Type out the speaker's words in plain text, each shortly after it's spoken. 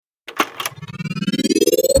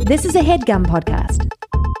This is a HeadGum podcast.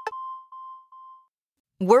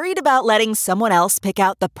 Worried about letting someone else pick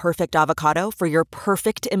out the perfect avocado for your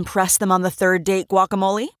perfect impress them on the third date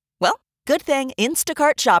guacamole? Well, good thing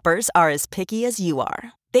Instacart shoppers are as picky as you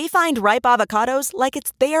are. They find ripe avocados like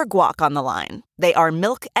it's their guac on the line. They are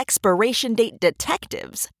milk expiration date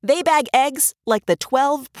detectives. They bag eggs like the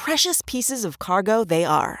 12 precious pieces of cargo they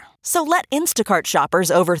are. So let Instacart shoppers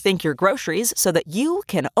overthink your groceries so that you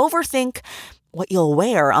can overthink what you'll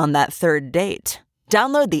wear on that third date.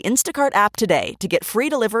 Download the Instacart app today to get free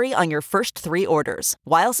delivery on your first 3 orders,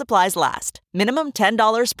 while supplies last. Minimum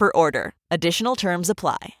 $10 per order. Additional terms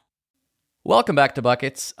apply. Welcome back to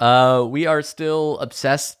Buckets. We are still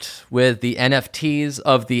obsessed with the NFTs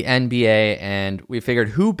of the NBA, and we figured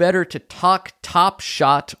who better to talk Top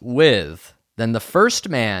Shot with than the first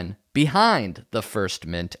man behind the first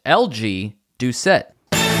mint, LG Doucet.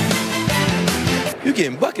 You're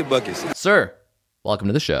getting buckets. Sir, welcome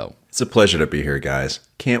to the show. It's a pleasure to be here, guys.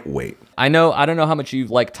 Can't wait. I don't know how much you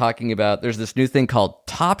like talking about. There's this new thing called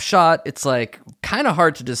Top Shot. It's like kind of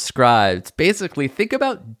hard to describe. It's basically, think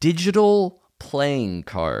about digital playing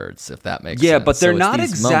cards, if that makes sense. Yeah, but they're so not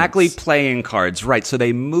exactly moments. playing cards, right? So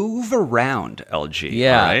they move around, LG,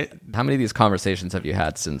 yeah. right? How many of these conversations have you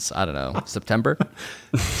had since, I don't know, September?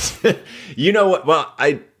 You know what? Well,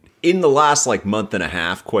 in the last month and a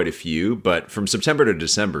half, quite a few, but from September to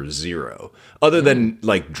December, 0. Other than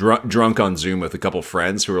drunk on Zoom with a couple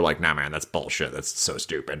friends who were like, "Nah, man, that's bullshit. That's so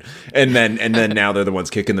stupid." And then now they're the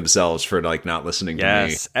ones kicking themselves for not listening to me.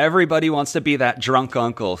 Yes, everybody wants to be that drunk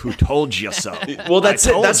uncle who told you so. Well, that's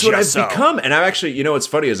it. That's what I've so. become. And I've actually, what's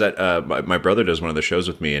funny is that my brother does one of the shows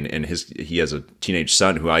with me, and he has a teenage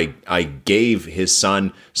son who I gave his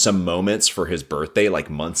son some moments for his birthday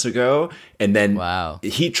months ago, and then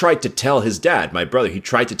he tried to tell his dad, my brother, he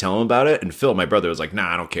tried to tell him about it, and Phil, my brother, was like,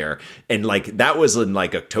 "Nah, I don't care." And that was in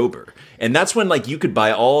October, and that's when you could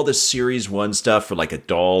buy all the Series 1 stuff for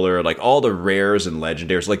 $1, all the rares and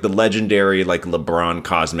legendaries, the legendary LeBron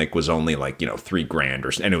Cosmic was only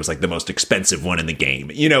 $3,000 and it was the most expensive one in the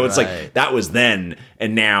game. It's right. That was then,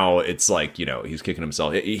 and now it's he's kicking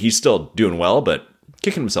himself. He's still doing well, but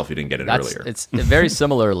kicking himself he didn't get it earlier. It's very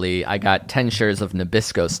similarly, I got 10 shares of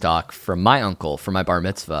Nabisco stock from my uncle for my bar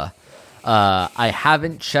mitzvah. I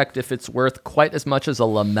haven't checked if it's worth quite as much as a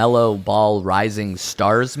LaMelo Ball Rising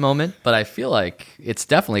Stars moment, but I feel like it's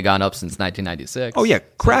definitely gone up since 1996. Oh, yeah.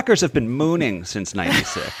 Crackers have been mooning since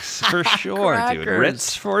 96. For sure, dude.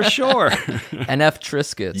 Ritz, for sure. NF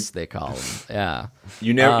Triscuits, they call them. Yeah.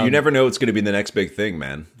 You never know what's going to be the next big thing,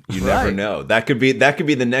 man. You never know. That could be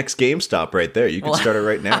the next GameStop right there. You can start it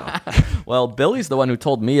right now. Well, Billy's the one who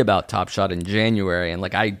told me about Top Shot in January, and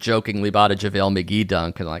I jokingly bought a JaVale McGee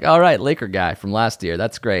dunk, and all right, Laker guy from last year,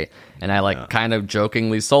 that's great. And I kind of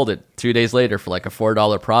jokingly sold it 2 days later for a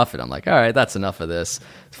 $4 profit. I'm like, all right, that's enough of this.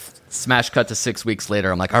 Smash cut to 6 weeks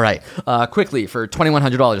later. I'm like, all right, quickly for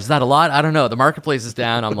 $2,100. Is that a lot? I don't know. The marketplace is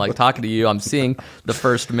down. I'm talking to you. I'm seeing the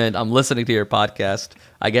first mint. I'm listening to your podcast.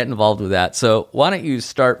 I get involved with that. So why don't you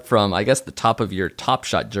start from, I guess, the top of your Top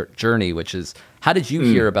Shot journey, which is, how did you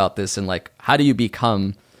hear about this, and how do you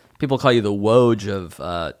become, people call you the Woj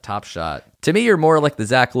of Top Shot. To me, you're more like the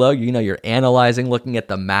Zach Lowe. You're analyzing, looking at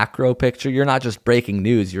the macro picture. You're not just breaking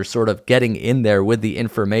news. You're sort of getting in there with the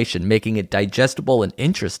information, making it digestible and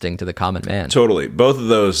interesting to the common man. Totally. Both of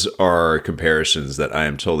those are comparisons that I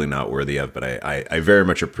am totally not worthy of, but I very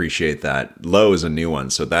much appreciate that. Lowe is a new one,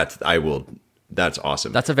 so that's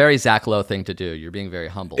awesome. That's a very Zach Lowe thing to do. You're being very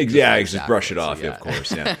humble. Just brush it off, of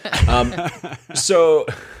course. Yeah. So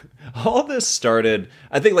all this started,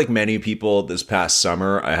 I think many people this past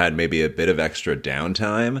summer, I had maybe a bit of extra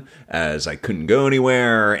downtime as I couldn't go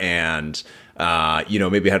anywhere, and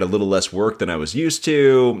maybe had a little less work than I was used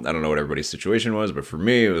to. I don't know what everybody's situation was, but for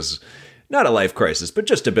me, it was not a life crisis, but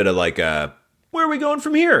just a bit of where are we going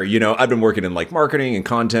from here? I've been working in marketing and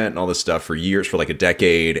content and all this stuff for years, for a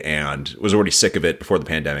decade, and was already sick of it before the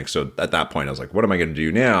pandemic. So at that point, I was like, what am I going to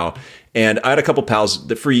do now? And I had a couple pals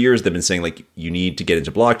that for years they've been saying you need to get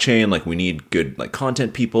into blockchain. We need good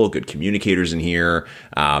content people, good communicators in here.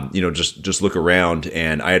 Just look around.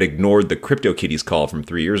 And I had ignored the CryptoKitties call from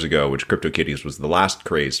 3 years ago, which CryptoKitties was the last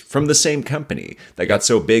craze from the same company that got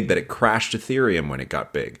so big that it crashed Ethereum when it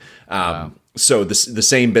got big. Wow. So the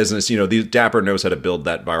same business, Dapper knows how to build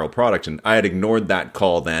that viral product. And I had ignored that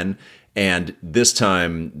call then. And this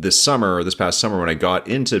past summer, when I got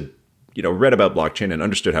into, read about blockchain and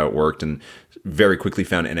understood how it worked and very quickly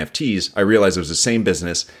found NFTs, I realized it was the same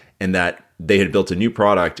business and that they had built a new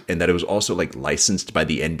product and that it was also licensed by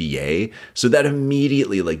the NBA. So that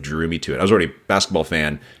immediately drew me to it. I was already a basketball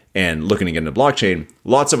fan. and looking to get into blockchain.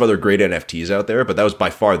 Lots of other great NFTs out there, but that was by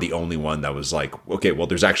far the only one that was like, okay, well,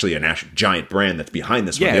 there's actually a giant brand that's behind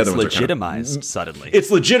this one. Yeah, the it's other ones legitimized suddenly.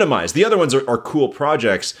 It's legitimized. The other ones are cool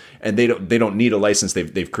projects, and they don't need a license.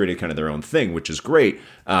 They've created kind of their own thing, which is great.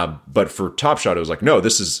 But for Top Shot, it was like, no,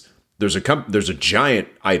 there's a giant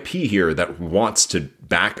IP here that wants to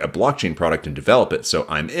back a blockchain product and develop it. So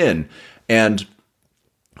I'm in. And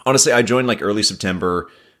honestly, I joined like early September.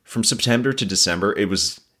 From September to December, it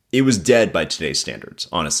was dead by today's standards,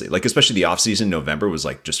 honestly. Like, especially the off season, November was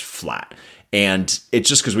like just flat. And it's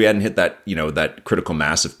just because we hadn't hit that, that critical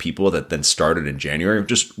mass of people that then started in January.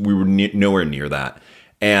 We were nowhere near that.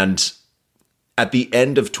 And at the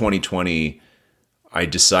end of 2020, I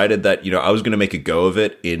decided that, I was going to make a go of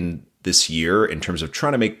it in this year in terms of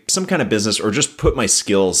trying to make some kind of business or just put my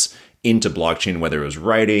skills into blockchain, whether it was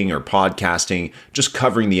writing or podcasting, just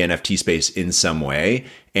covering the NFT space in some way.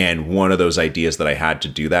 And one of those ideas that I had to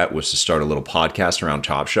do that was to start a little podcast around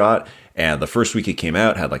Top Shot. And the first week it came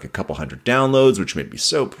out, had like a couple hundred downloads, which made me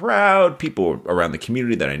so proud. People around the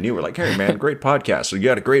community that I knew were like, hey man, great podcast. So you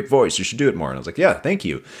got a great voice. You should do it more. And I was like, yeah, thank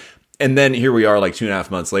you. And then here we are like 2.5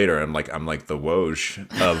 months later. I'm like the Woj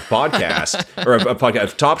of podcast or a podcast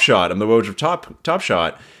of Top Shot. I'm the Woj of Top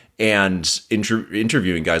Shot. And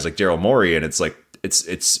interviewing guys like Daryl Morey, and it's like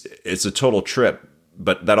it's a total trip.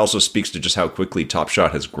 But that also speaks to just how quickly Top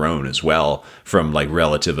Shot has grown as well, from like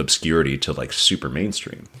relative obscurity to like super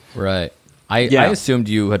mainstream. Right. I assumed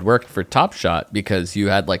you had worked for Top Shot because you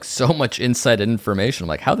had like so much inside information.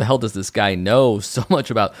 Like, how the hell does this guy know so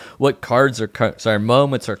much about what cards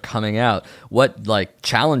moments are coming out, what like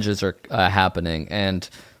challenges are happening, and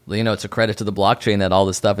it's a credit to the blockchain that all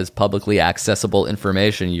this stuff is publicly accessible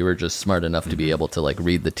information. You were just smart enough to be able to like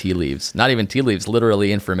read the tea leaves. Not even tea leaves,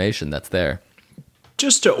 literally information that's there.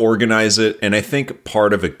 Just to organize it. And I think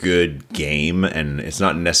part of a good game, and it's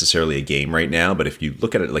not necessarily a game right now, but if you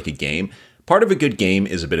look at it like a game, part of a good game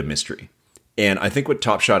is a bit of mystery. And I think what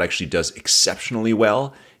Top Shot actually does exceptionally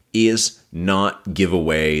well is not give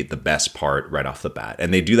away the best part right off the bat.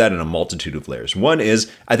 And they do that in a multitude of layers. One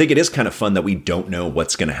is, I think it is kind of fun that we don't know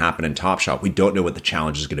what's going to happen in Top Shot. We don't know what the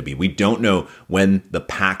challenge is going to be. We don't know when the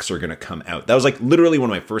packs are going to come out. That was like literally one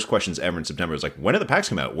of my first questions ever in September. It was like, when do the packs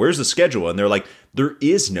come out? Where's the schedule? And they're like, there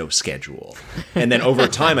is no schedule. And then over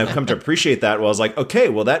time, I've come to appreciate that. Well, I was like, okay,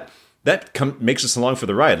 well, that makes us along for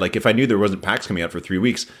the ride. Like, if I knew there wasn't packs coming out for 3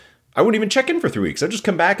 weeks, I wouldn't even check in for 3 weeks. I'd just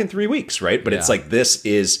come back in 3 weeks, right? But It's like, this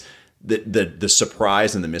is the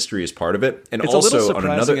surprise and the mystery is part of it. And it's also a little surprising,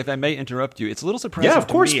 on another, if I may interrupt you, it's a little surprising of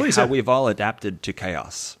course, to me please, how we've all adapted to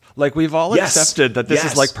chaos. Like, we've all accepted that this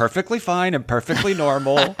is like perfectly fine and perfectly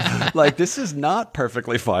normal. Like, this is not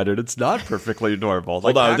perfectly fine and it's not perfectly normal.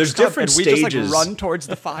 Like, hold on, there's different stages. We just like run towards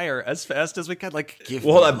the fire as fast as we can. Like,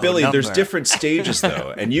 Billy, there's different stages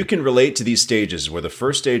though, and you can relate to these stages. Where the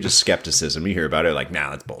first stage is skepticism. You hear about it, like, nah,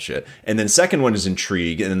 that's bullshit. And then second one is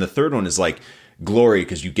intrigue, and then the third one is like glory,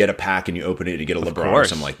 because you get a pack and you open it and you get a LeBron or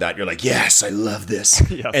something like that. You're like, yes, I love this.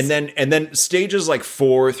 Yes. And then stages like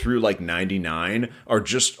 4 through like 99 are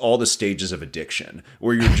just all the stages of addiction,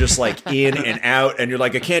 where you're just like in and out, and you're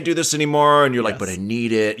like, I can't do this anymore, and you're like, but I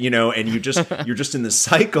need it, and you're just in this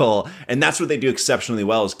cycle. And that's what they do exceptionally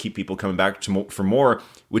well, is keep people coming back for more,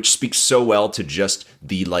 which speaks so well to just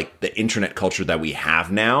the internet culture that we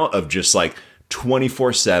have now of just like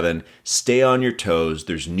 24/7, stay on your toes.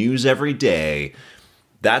 There's news every day.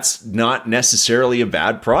 That's not necessarily a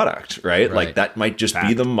bad product, right? Like, that might just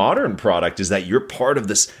be the modern product, is that you're part of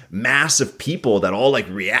this mass of people that all like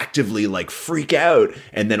reactively like freak out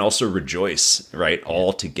and then also rejoice, right?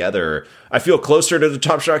 All together. I feel closer to the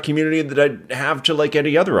Top Shot community that I have to like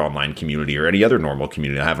any other online community or any other normal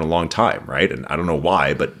community I have in a long time, right? And I don't know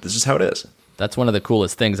why, but this is how it is. That's one of the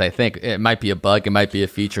coolest things. I think it might be a bug, it might be a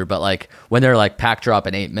feature, but like when they're like pack drop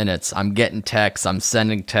in 8 minutes, I'm getting texts, I'm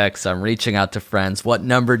sending texts, I'm reaching out to friends. What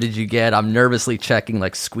number did you get? I'm nervously checking,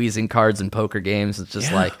 like squeezing cards in poker games. It's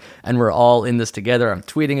just like, and we're all in this together. I'm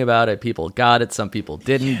tweeting about it. People got it. Some people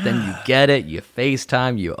didn't. Yeah. Then you get it. You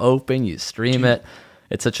FaceTime, you open, you stream it.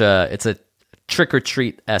 It's a trick or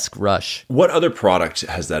treat-esque rush. What other product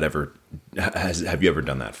have you ever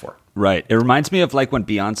done that for? Right. It reminds me of like when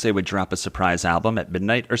Beyonce would drop a surprise album at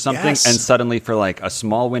midnight or something, and suddenly for like a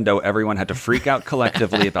small window, everyone had to freak out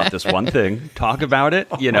collectively about this one thing, talk about it,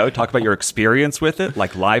 talk about your experience with it,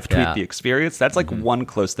 like live tweet the experience. That's like one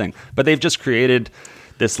close thing. But they've just created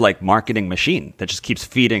this like marketing machine that just keeps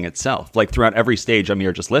feeding itself. Like throughout every stage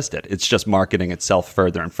Amir just listed, it's just marketing itself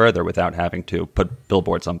further and further without having to put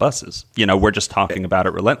billboards on buses. We're just talking about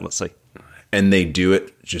it relentlessly. And they do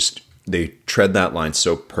it just they tread that line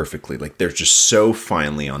so perfectly. Like they're just so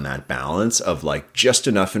finely on that balance of like just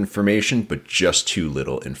enough information, but just too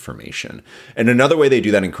little information. And another way they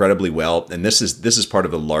do that incredibly well, and this is part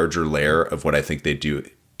of a larger layer of what I think they do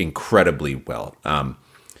incredibly well,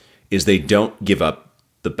 is they don't give up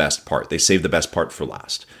the best part. They save the best part for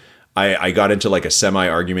last. I got into like a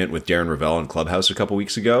semi-argument with Darren Ravel in Clubhouse a couple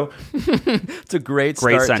weeks ago. It's a great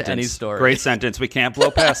start to any story. Great sentence. We can't blow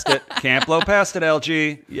past it. Can't blow past it,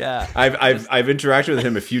 LG. Yeah. I've interacted with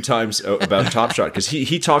him a few times about Top Shot because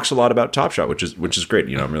he talks a lot about Top Shot, which is great.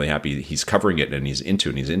 You know, I'm really happy he's covering it and he's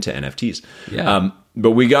into NFTs. Yeah.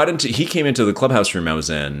 But he came into the Clubhouse room I was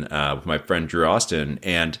in with my friend Drew Austin,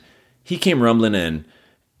 and he came rumbling in.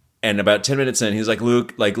 And about 10 minutes in, he's like,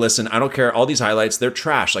 Luke, like, listen, I don't care. All these highlights, they're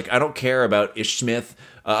trash. Like, I don't care about Ish Smith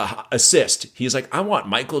assist. He's like, I want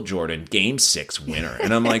Michael Jordan Game 6 winner.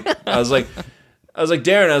 And I'm like, I was like,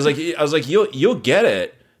 Darren, I was like, you'll get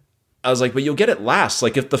it. I was like, but you'll get it last.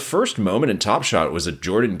 Like, if the first moment in Top Shot was a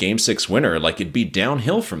Jordan Game 6 winner, like, it'd be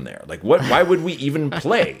downhill from there. Like, why would we even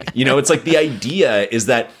play? You know, it's like the idea is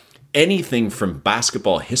that anything from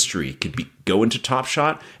basketball history could go into Top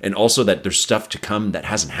Shot, and also that there's stuff to come that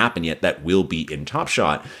hasn't happened yet that will be in Top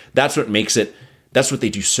Shot. That's what makes it. That's what they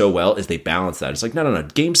do so well, is they balance that. It's like, no.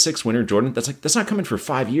 Game 6 winner, Jordan, that's not coming for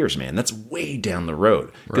 5 years, man. That's way down the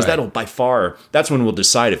road. Because that'll by far, that's when we'll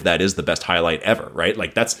decide if that is the best highlight ever, right?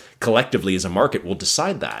 Like that's collectively as a market, we'll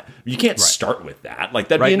decide that. You can't start with that. Like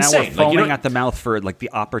that'd be insane. Now we're foaming at the mouth for like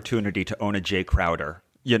the opportunity to own a Jay Crowder.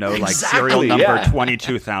 You know, like exactly, serial number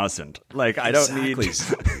 22,000. Like, I don't need.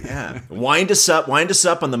 Yeah. Wind us up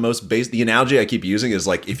on the most base. The analogy I keep using is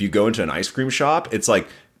like if you go into an ice cream shop, it's like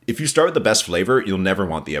if you start with the best flavor, you'll never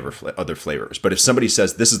want the other flavors. But if somebody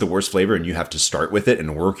says this is the worst flavor and you have to start with it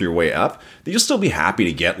and work your way up, then you'll still be happy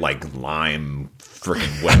to get like lime,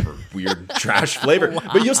 freaking whatever weird trash flavor.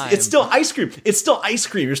 But it's still ice cream. It's still ice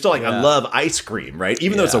cream. You're still like, I love ice cream, right?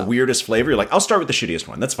 Even though it's the weirdest flavor, you're like, I'll start with the shittiest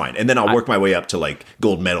one. That's fine. And then I'll work my way up to like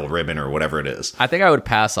gold medal ribbon or whatever it is. I think I would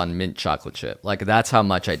pass on mint chocolate chip. Like that's how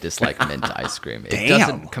much I dislike mint ice cream. It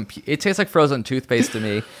doesn't compete. It tastes like frozen toothpaste to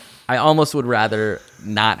me. I almost would rather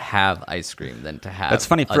not have ice cream than to have. That's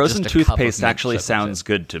funny. Frozen toothpaste actually sounds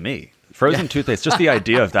good to me. Frozen toothpaste, just the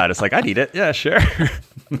idea of that. It's like, I'd eat it. Yeah, sure.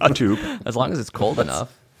 A tube. As long as it's cold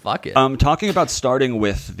enough. Fuck it. Talking about starting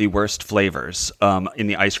with the worst flavors in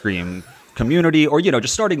the ice cream community, or, you know,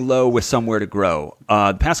 just starting low with somewhere to grow.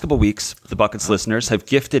 The past couple weeks, the Buckets listeners have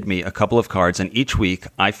gifted me a couple of cards, and each week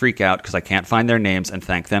I freak out because I can't find their names and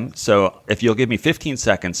thank them. So if you'll give me 15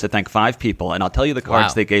 seconds to thank 5 people, and I'll tell you the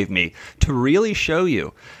cards they gave me to really show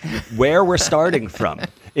you where we're starting from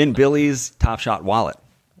in Billy's Top Shot wallet.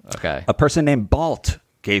 Okay. A person named Balt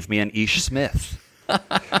gave me an Ish Smith.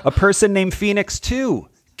 A person named Phoenix 2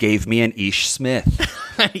 gave me an Ish Smith.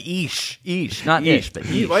 Ish, not ish, but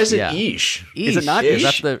ish. Why is it ish? Is it not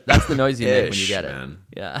ish? That's the noise you make when you get it. Man.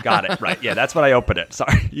 Yeah, got it right. Yeah, that's what I open it.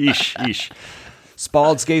 Sorry, ish.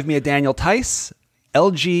 Spalds gave me a Daniel Tice,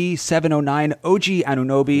 LG 709, OG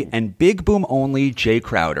Anunoby, and Big Boom Only Jay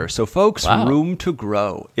Crowder. So, folks, room to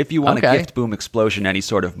grow. If you want to gift Boom Explosion any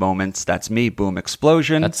sort of moments, that's me, Boom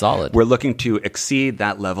Explosion. That's solid. We're looking to exceed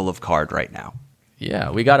that level of card right now.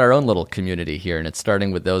 Yeah, we got our own little community here, and it's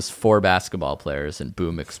starting with those 4 basketball players and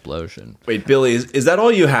Boom Explosion. Wait, Billy, is that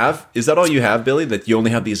all you have? Is that all you have, Billy, that you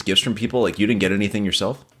only have these gifts from people? Like, you didn't get anything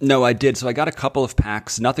yourself? No, I did. So I got a couple of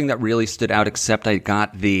packs. Nothing that really stood out, except I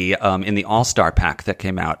got the, in the All-Star pack that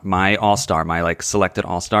came out, my All-Star, my, like, selected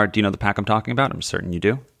All-Star. Do you know the pack I'm talking about? I'm certain you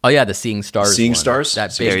do. Oh, yeah, the Seeing Stars Seeing one. Stars?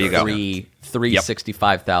 That There big you go.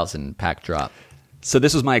 365,000 pack drop. So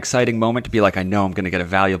this was my exciting moment to be like, I know I'm going to get a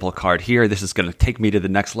valuable card here. This is going to take me to the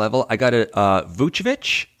next level. I got a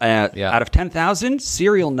Vucevic out of 10,000,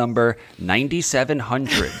 serial number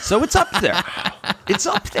 9,700. So it's up there. It's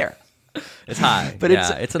up there. It's high, but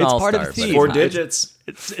it's an all-star. Part of the theme. 4 digits.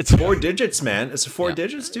 It's 4 digits, man. It's 4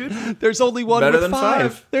 digits, dude. There's only one Better with than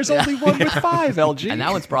 5. There's only one with 5, LG. And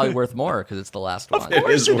that one's probably worth more because it's the last one. It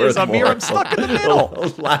is worth more. I'm stuck in the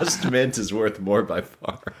middle. Last mint is worth more by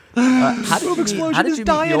far. How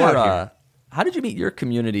did you meet your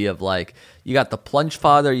community of like, you got the plunge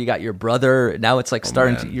father, you got your brother, now it's like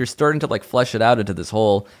you're starting to like flesh it out into this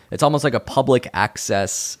whole, it's almost like a public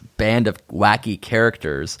access band of wacky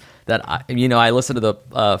characters that, I listen to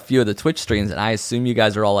the few of the Twitch streams and I assume you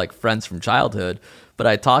guys are all like friends from childhood. But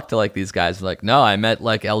I talked to like these guys like, no, I met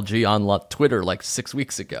like LG on Twitter like 6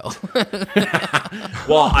 weeks ago.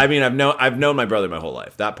 Well, I mean, I've known my brother my whole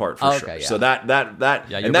life. That part for sure. Yeah. So that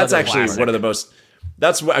Yeah, and that's actually one of the most.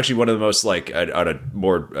 that's actually one of the most, like, on a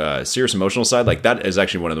more serious emotional side, like, that is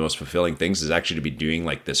actually one of the most fulfilling things, is actually to be doing,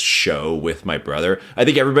 like, this show with my brother. I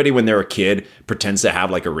think everybody, when they're a kid, pretends to have,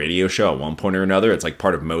 like, a radio show at one point or another. It's, like,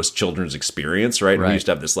 part of most children's experience, right? We used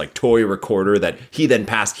to have this, like, toy recorder that he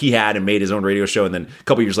had and made his own radio show, and then a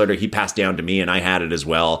couple years later, he passed down to me, and I had it as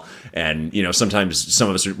well. And, you know, sometimes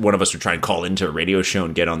one of us would try and call into a radio show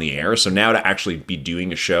and get on the air. So now to actually be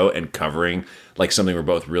doing a show and covering, like, something we're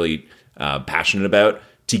both really passionate about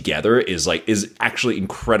together is actually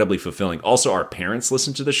incredibly fulfilling. Also, our parents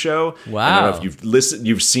listen to the show. Wow. I don't know if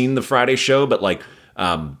you've seen the Friday show, but like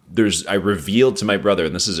I revealed to my brother,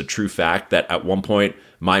 and this is a true fact, that at one point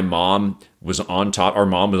our mom was on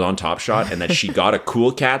Top Shot, and that she got a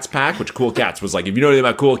Cool Cats pack, which Cool Cats was like, if you know anything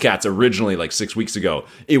about Cool Cats, originally, like 6 weeks ago,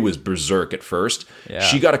 it was berserk at first. Yeah.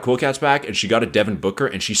 She got a Cool Cats pack, and she got a Devin Booker,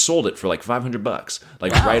 and she sold it for like $500,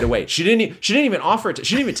 like right away. She didn't even offer it.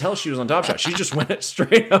 She didn't even tell she was on Top Shot. She just went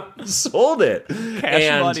straight up and sold it.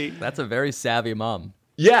 Cash money. That's a very savvy mom.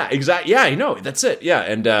 Yeah, exactly. Yeah, I know. That's it. Yeah,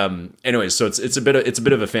 and anyways, so it's a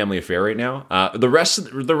bit of a family affair right now. The rest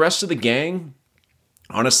of the gang,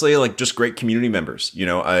 honestly, like, just great community members. You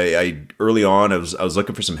know, I early on I was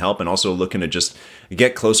looking for some help, and also looking to just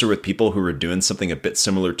get closer with people who are doing something a bit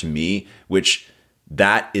similar to me, which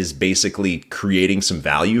that is basically creating some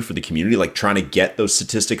value for the community, like trying to get those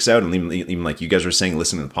statistics out. And even like you guys were saying,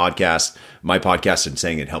 listening to the podcast, my podcast, and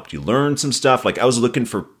saying it helped you learn some stuff. Like, I was looking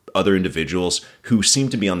for other individuals who seem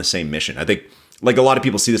to be on the same mission. I think, like, a lot of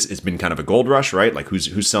people see this, it's been kind of a gold rush, right? Like,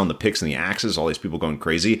 who's selling the picks and the axes, all these people going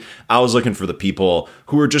crazy. I was looking for the people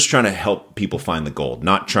who were just trying to help people find the gold,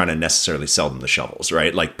 not trying to necessarily sell them the shovels,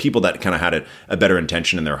 right? Like, people that kind of had a better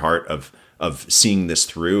intention in their heart of seeing this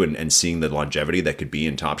through and seeing the longevity that could be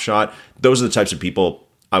in Top Shot. Those are the types of people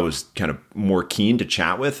I was kind of more keen to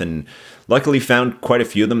chat with, and luckily found quite a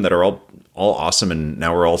few of them that are all awesome. And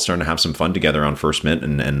now we're all starting to have some fun together on First Mint,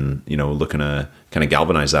 and you know, looking to kind of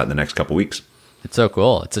galvanize that in the next couple weeks. It's so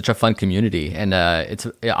cool. It's such a fun community. And it's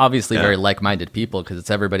obviously very like-minded people, because it's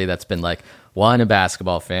everybody that's been, like, 1, a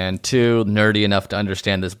basketball fan, 2, nerdy enough to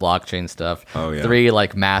understand this blockchain stuff, 3,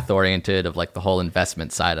 like, math-oriented of, like, the whole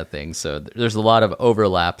investment side of things. So there's a lot of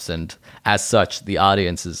overlaps, and as such, the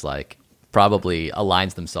audience is, like, probably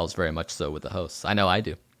aligns themselves very much so with the hosts. I know I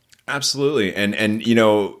do. Absolutely. And you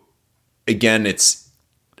know, again,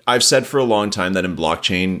 I've said for a long time that in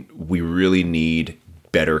blockchain, we really need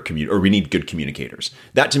we need good communicators.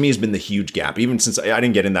 That to me has been the huge gap, even since I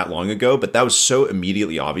didn't get in that long ago, but that was so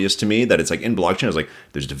immediately obvious to me that it's like, in blockchain, I was like,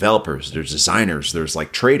 there's developers, there's designers, there's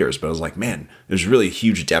like traders, but I was like, man, there's really a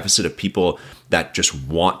huge deficit of people that just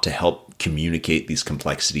want to help communicate these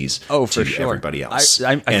complexities to everybody else.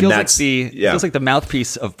 I feel like the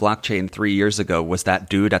mouthpiece of blockchain 3 years ago was that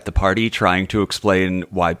dude at the party trying to explain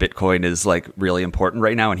why Bitcoin is, like, really important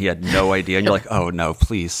right now, and he had no idea. And you're like, oh no,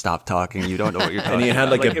 please stop talking. You don't know what you're talking about. And he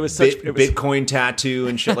had like a Bitcoin tattoo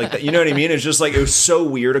and shit like that. You know what I mean? It's just like, it was so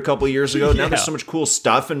weird a couple of years ago. Now there's so much cool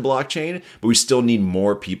stuff in blockchain, but we still need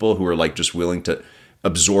more people who are, like, just willing to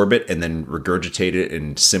absorb it and then regurgitate it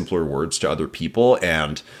in simpler words to other people.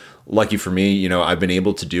 And lucky for me, you know, I've been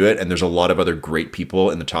able to do it. And there's a lot of other great people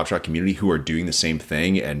in the Top Shot community who are doing the same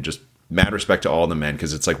thing, and just mad respect to all of them, man,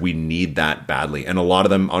 because it's like, we need that badly. And a lot of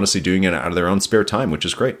them honestly doing it out of their own spare time, which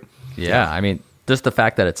is great. Yeah. I mean, just the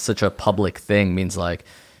fact that it's such a public thing means, like,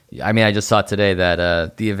 I mean, I just saw today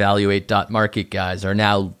that the evaluate.market guys are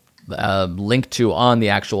now linked to on the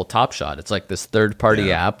actual Top Shot. It's like this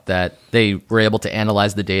third-party app that they were able to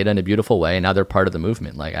analyze the data in a beautiful way, and now they're part of the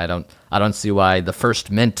movement. Like, I don't see why the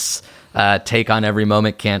First Mint's take on every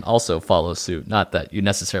moment can't also follow suit. Not that you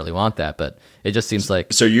necessarily want that, but it just seems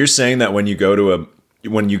like. So you're saying that when you go to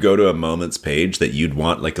a moment's page, that you'd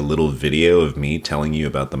want, like, a little video of me telling you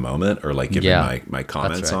about the moment, or, like, giving my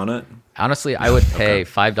comments on it? Honestly, I would pay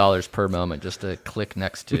 $5 per moment just to click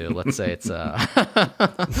next to, let's say it's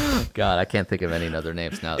God, I can't think of any other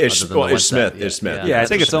names now. Ish Smith. Yeah, I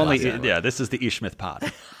think it's only this is the Ish Smith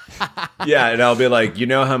pod. Yeah, and I'll be like, you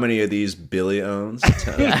know how many of these Billy owns?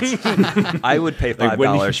 I would pay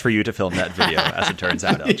 $5 for you to film that video, as it turns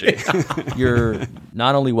out, LG. You're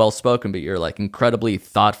not only well-spoken, but you're, like, incredibly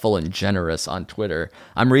thoughtful and generous on Twitter.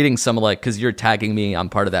 I'm reading some of, like, because you're tagging me, I'm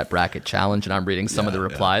part of that bracket challenge, and I'm reading some of the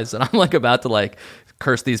replies, and I'm, like, about to, like,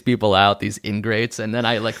 curse these people out, these ingrates, and then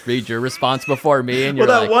I, like, read your response before me, and you're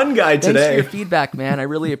that like, one guy today, thanks for your feedback, man, I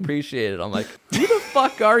really appreciate it. I'm like, who the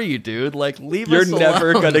fuck are you, dude? Like, leave us alone. You're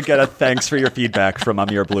never gonna get a thanks for your feedback from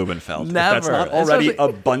Amir Blumenfeld. Never. If that's not already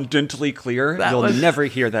abundantly clear, you'll never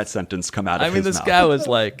hear that sentence come out of his mouth. This guy was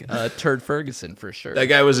like Turd Ferguson for sure. That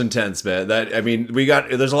guy was intense, man.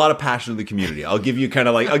 There's a lot of passion in the community. I'll give you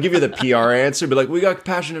the PR answer, but like, we got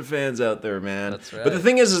passionate fans out there, man. That's right. But the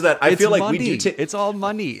thing is that I feel like money. we do it's all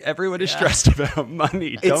money. Everyone is stressed about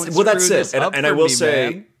money. Don't that's screw it. this up And for I will me, say,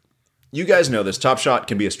 man. you guys know this. Top Shot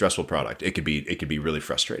can be a stressful product. It could be really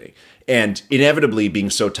frustrating. And inevitably, being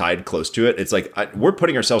so tied close to it, it's like we're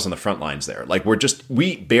putting ourselves on the front lines there. Like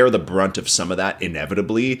we bear the brunt of some of that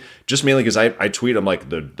inevitably, just mainly because I tweet, I'm like,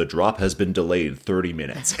 the drop has been delayed 30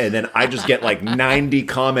 minutes. And then I just get like 90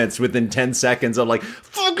 comments within 10 seconds of like,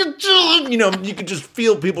 fucking, you can just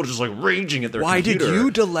feel people just like raging at their computer. Did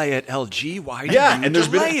you delay it, LG? Why did you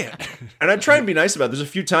delay it? And I try and be nice about it. There's a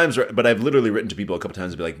few times, but I've literally written to people a couple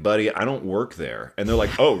times and be like, buddy, I don't work there. And they're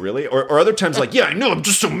like, oh, really? Or other times like, yeah, I know, I'm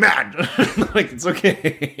just so mad. Like, it's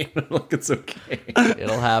okay. Like, it's okay.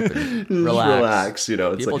 It'll happen. Relax.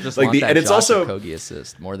 It's people like, just like want that and it's Josh also Okogie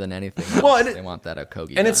assist more than anything else. Well, they want that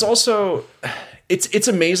Okogie. And it's also, it's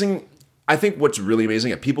amazing. I think what's really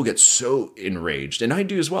amazing is people get so enraged, and I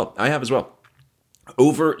do as well. I have as well.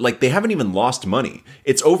 Over, like, they haven't even lost money.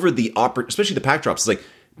 It's over the especially the pack drops. It's like,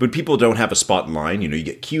 when people don't have a spot in line, you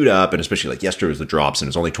get queued up, and especially like yesterday was the drops, and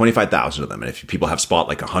it's only 25,000 of them. And if people have spot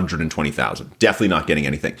like 120,000, definitely not getting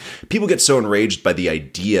anything. People get so enraged by the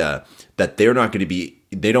idea that they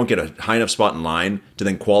don't get a high enough spot in line to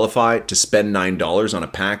then qualify to spend $9 on a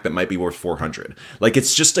pack that might be worth $400. Like,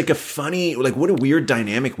 it's just like a funny, like, what a weird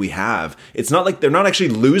dynamic we have. It's not like they're not actually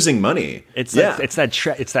losing money. It's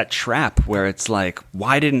that trap where it's like,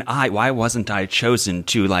 why wasn't I chosen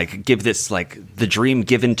to like give this, like, the dream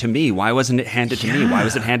given to me? Why wasn't it handed to me? Why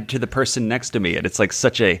was it handed to the person next to me? And it's like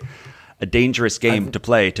such a dangerous game to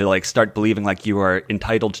play, to like start believing like you are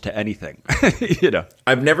entitled to anything.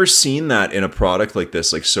 I've never seen that in a product like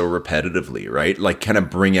this, like, so repetitively, right? Like, kind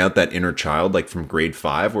of bring out that inner child, like from grade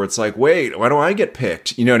 5, where it's like, wait, why don't I get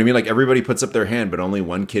picked? You know what I mean? Like, everybody puts up their hand, but only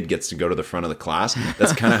one kid gets to go to the front of the class.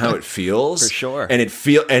 That's kind of how it feels. For sure. And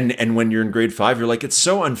and when you're in grade 5, you're like, it's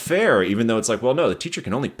so unfair, even though it's like, well, no, the teacher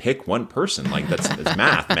can only pick one person. Like, it's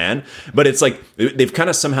math, man. But it's like, they've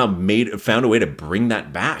kind of somehow found a way to bring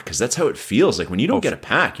that back, because that's how it feels. Like, when you don't get a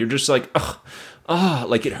pack, you're just like,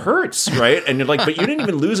 like, it hurts, right? And you're like, but you didn't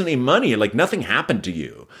even lose any money. Like, nothing happened to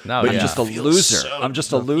you. No, but I'm just a loser. I'm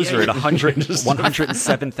just a loser at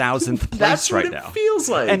 107,000th place that's right what now. It feels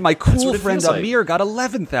like. And my cool friend like. Amir got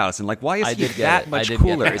 11,000. Like, why is he that much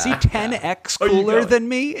cooler? Is he 10x you cooler got than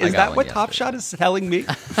me? Is that what one Top Shot is telling me?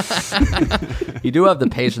 You do have the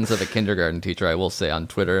patience of a kindergarten teacher, I will say, on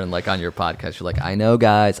Twitter and like on your podcast. You're like, I know,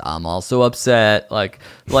 guys, I'm also upset. Like,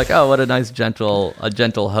 oh, what a nice, gentle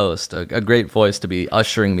host, a great voice to be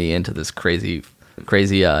ushering me into this crazy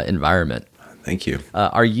environment. Thank you.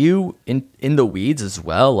 Are you in the weeds as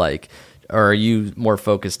well? Like, or are you more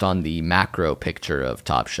focused on the macro picture of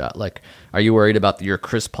Top Shot? Like, are you worried about your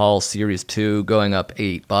Chris Paul Series 2 going up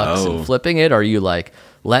 $8 and flipping it? Or are you like,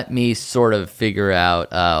 let me sort of figure out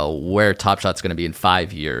where Top Shot's going to be in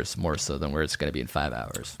 5 years, more so than where it's going to be in 5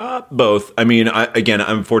 hours? Both. I mean,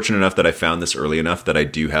 I'm fortunate enough that I found this early enough that I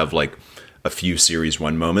do have like a few Series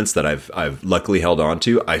 1 moments that I've luckily held on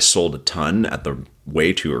to. I sold a ton at the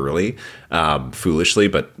way too early, foolishly,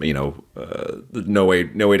 but no way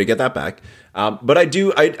to get that back. But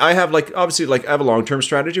I have like, obviously, like, I have a long-term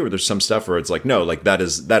strategy where there's some stuff where it's like, no, like, that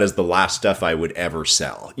is the last stuff I would ever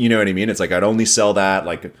sell. You know what I mean? It's like, I'd only sell that.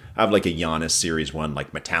 Like, I have like a Giannis Series 1,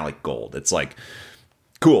 like, metallic gold. It's like,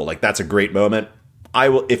 cool. Like, that's a great moment. I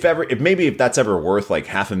will, if that's ever worth like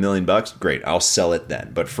 $500,000, great, I'll sell it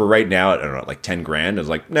then. But for right now, I don't know, like 10 grand is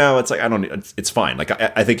like, no, it's like, it's fine. Like,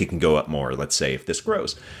 I think it can go up more, let's say, if this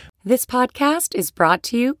grows. This podcast is brought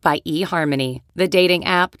to you by eHarmony, the dating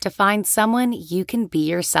app to find someone you can be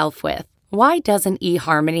yourself with. Why doesn't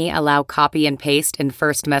eHarmony allow copy and paste in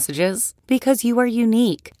first messages? Because you are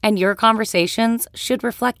unique, and your conversations should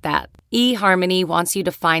reflect that. eHarmony wants you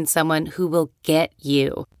to find someone who will get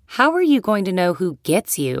you. How are you going to know who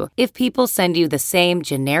gets you if people send you the same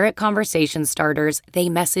generic conversation starters they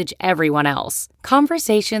message everyone else?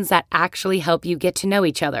 Conversations that actually help you get to know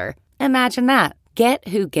each other. Imagine that. Get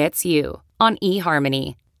who gets you on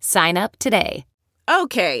eHarmony. Sign up today.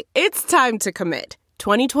 Okay, it's time to commit.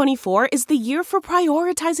 2024 is the year for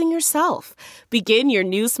prioritizing yourself. Begin your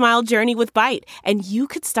new smile journey with Byte, and you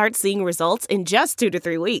could start seeing results in just 2 to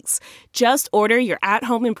 3 weeks. Just order your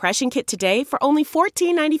at-home impression kit today for only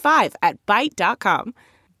 $14.95 at Byte.com.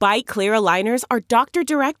 Byte Clear aligners are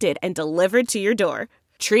doctor-directed and delivered to your door.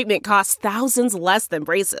 Treatment costs thousands less than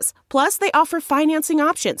braces. Plus, they offer financing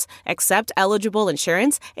options, accept eligible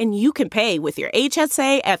insurance, and you can pay with your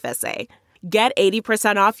HSA FSA. Get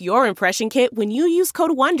 80% off your impression kit when you use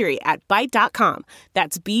code WONDERY at Byte.com.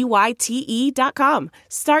 That's BYTE.com.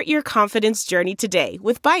 Start your confidence journey today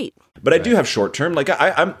with Byte. But I do have short term. Like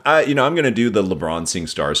I'm going to do the LeBron Seeing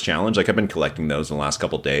Stars challenge. Like I've been collecting those in the last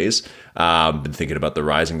couple of days. Been thinking about the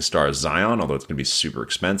Rising Stars Zion, although it's going to be super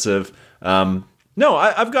expensive. No,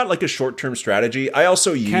 I've got like a short-term strategy. I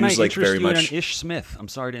also use Can I like very you in much. an Ish Smith? I'm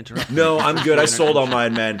sorry to interrupt. No, I'm good. I sold all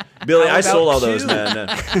mine, man. Billy, I sold all those, man.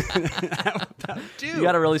 You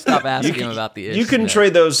got to really stop asking him about the issue. You can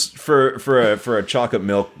trade those for a chocolate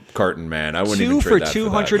milk carton, man. I wouldn't even trade that for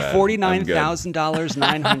 $249,000,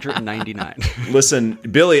 $999. Listen,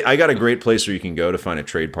 Billy, I got a great place where you can go to find a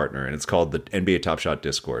trade partner, and it's called the NBA Top Shot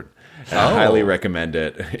Discord. And I highly recommend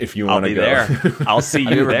it if you want to go there. I'll see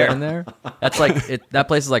you there. That's like that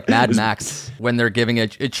place is like Mad Max when they're giving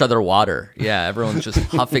each other water. Yeah, everyone's just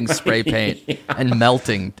huffing spray paint and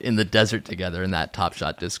melting in the desert together in that Top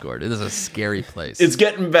Shot Discord. It is a scary place. It's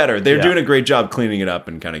getting better. They're doing a great job cleaning it up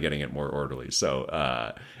and kind of getting it more orderly.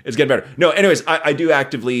 So it's getting better. No, anyways, I do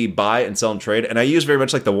actively buy and sell and trade, and I use very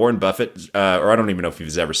much like the Warren Buffett, or I don't even know if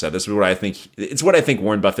he's ever said this, but what I think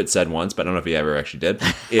Warren Buffett said once, but I don't know if he ever actually did,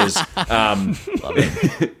 is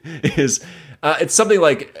it's something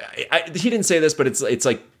like, he didn't say this, but it's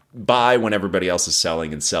like buy when everybody else is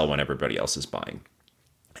selling and sell when everybody else is buying.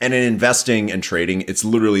 And in investing and trading, it's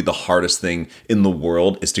literally the hardest thing in the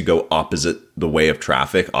world is to go opposite the way of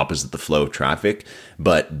traffic, opposite the flow of traffic.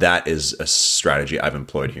 But that is a strategy I've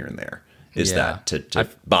employed here and there, is that to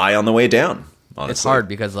buy on the way down, honestly. It's hard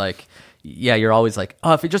because you're always like,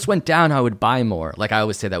 oh, if it just went down, I would buy more. Like I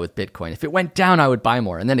always say that with Bitcoin. If it went down, I would buy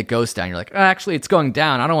more. And then it goes down. You're like, oh, actually, it's going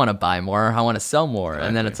down. I don't want to buy more. I want to sell more. Exactly.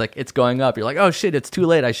 And then it's like, it's going up. You're like, oh, shit, it's too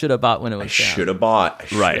late. I should have bought when it was down. I should have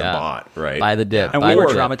bought. Right. Buy the dip. And we were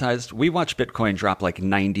traumatized. We watched Bitcoin drop like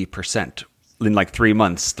 90% in like 3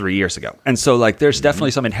 months, 3 years ago. And so like there's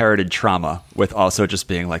definitely some inherited trauma with also just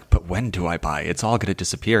being like, but when do I buy? It's all going to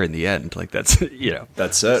disappear in the end. Like that's,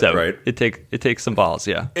 That's it, so right? It takes some balls,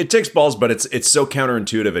 yeah. It takes balls, but it's so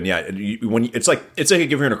counterintuitive. And when it's like if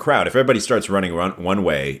you're in a crowd, if everybody starts running one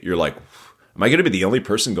way, you're like, am I going to be the only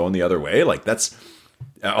person going the other way? Like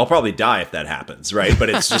I'll probably die if that happens, right? But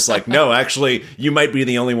it's just like, no, actually, you might be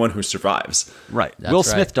the only one who survives. Right. Will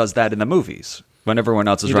Smith does that in the movies. When everyone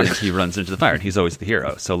else is running, he runs into the fire, and he's always the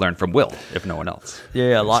hero. So learn from Will, if no one else.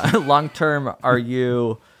 Yeah. Long term, are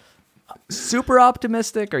you super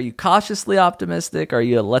optimistic? Are you cautiously optimistic? Are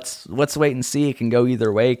you let's wait and see? It can go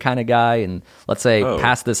either way kind of guy. And let's say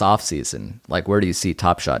past this off season, like where do you see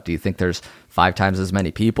Top Shot? Do you think there's 5 times as many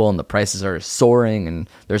people and the prices are soaring and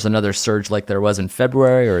there's another surge like there was in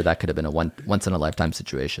February, or that could have been a once in a lifetime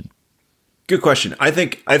situation? Good question. I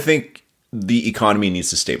think the economy needs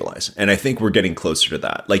to stabilize. And I think we're getting closer to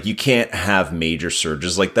that. Like you can't have major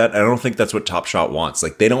surges like that. I don't think that's what Top Shot wants.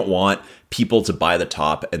 Like they don't want people to buy the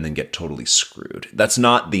top and then get totally screwed. That's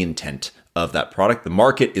not the intent of that product. The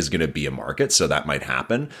market is going to be a market, so that might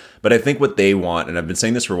happen. But I think what they want, and I've been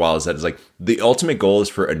saying this for a while, is that it's like the ultimate goal is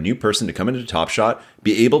for a new person to come into Top Shot,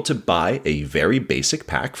 be able to buy a very basic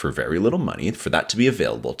pack for very little money, for that to be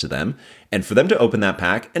available to them, and for them to open that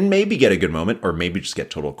pack and maybe get a good moment or maybe just get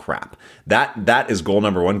total crap. That is goal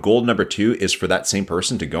number 1. Goal number 2 is for that same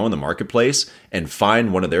person to go in the marketplace and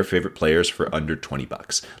find one of their favorite players for under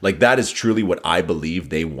 $20. Like that is truly what I believe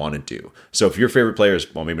they want to do. So if your favorite player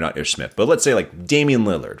is, well, maybe not Ish Smith, but let's say like Damian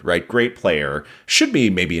Lillard, right? Great player, should be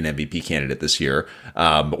maybe an MVP candidate this year,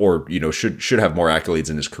 or should have more accolades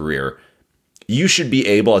in his career. You should be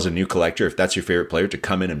able, as a new collector, if that's your favorite player, to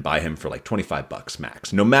come in and buy him for like $25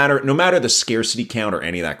 max. No matter the scarcity count or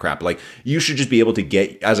any of that crap. Like you should just be able to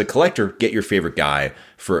get, as a collector, get your favorite guy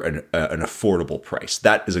for an affordable price.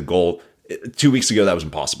 That is a goal. 2 weeks ago, that was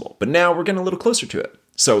impossible, but now we're getting a little closer to it.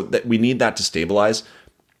 So that we need that to stabilize.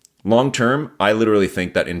 Long term, I literally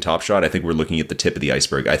think that in Top Shot, I think we're looking at the tip of the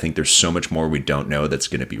iceberg. I think there's so much more we don't know that's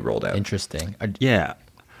going to be rolled out. Interesting. Yeah.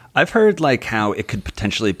 I've heard like how it could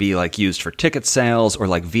potentially be like used for ticket sales or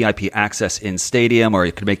like VIP access in stadium, or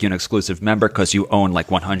it could make you an exclusive member because you own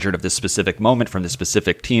like 100 of this specific moment from this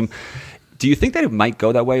specific team. Do you think that it might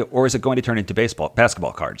go that way, or is it going to turn into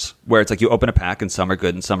basketball cards where it's like you open a pack and some are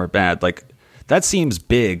good and some are bad? Like that seems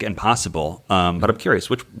big and possible. But I'm curious,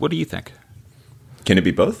 what do you think? Can it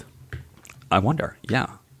be both? I wonder. Yeah.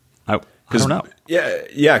 I don't know.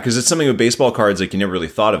 Yeah, because it's something with baseball cards, like you never really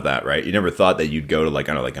thought of that, right? You never thought that you'd go to like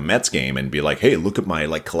a Mets game and be like, "Hey, look at my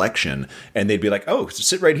like collection," and they'd be like, "Oh,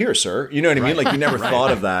 sit right here, sir." You know what I mean? Like you never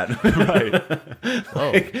thought of that,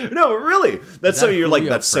 right? No, really. That's so you're like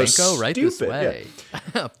that's Franco, so stupid. Right this way.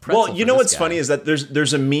 Yeah. Well, you know what's funny is that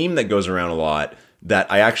there's a meme that goes around a lot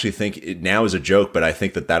that I actually think it now is a joke, but I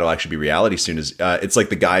think that that'll actually be reality soon. Is it's like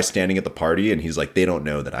the guy standing at the party and he's like, they don't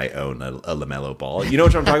know that I own a LaMelo Ball. You know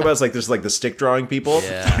what I'm talking about? It's like there's like the stick drawing people,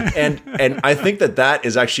 and I think that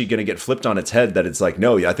is actually going to get flipped on its head. That it's like,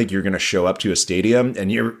 no, I think you're going to show up to a stadium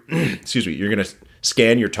and you're you're going to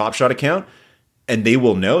scan your Top Shot account, and they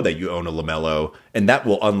will know that you own a LaMelo, and that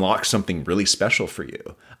will unlock something really special for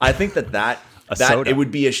you. I think that soda. It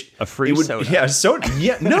would be a free soda. Yeah, a soda.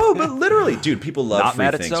 Yeah, no, but literally, dude, people love Not free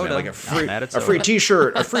mad at things, soda. man. Like a free Soda.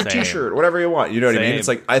 T-shirt, a free T-shirt, whatever you want. You know what I mean? It's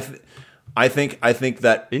like I think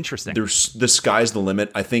that Interesting. The sky's the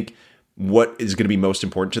limit. I think what is going to be most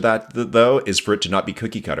important to that, though, is for it to not be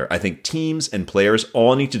cookie cutter. I think teams and players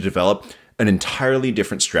all need to develop an entirely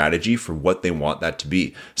different strategy for what they want that to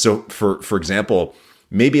be. So, for example,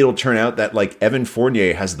 maybe it'll turn out that like Evan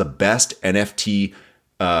Fournier has the best NFT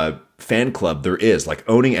fan club there is, like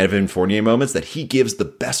owning Evan Fournier moments, that he gives the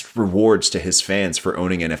best rewards to his fans for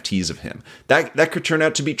owning NFTs of him. That could turn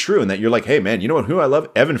out to be true, and that you're like, hey man, you know what? Who I love?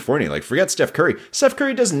 Evan Fournier. Like, forget Steph Curry. Steph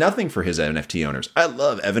Curry does nothing for his NFT owners. I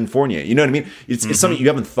love Evan Fournier. You know what I mean? It's something you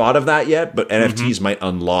haven't thought of that yet, but NFTs might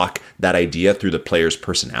unlock that idea through the player's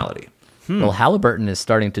personality. Well, Halliburton is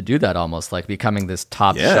starting to do that, almost like becoming this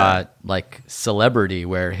Top Shot like celebrity,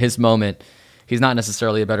 where his moment, he's not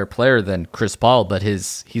necessarily a better player than Chris Paul, but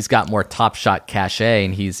he's got more Top Shot cachet,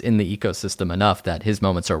 and he's in the ecosystem enough that his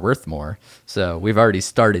moments are worth more. So we've already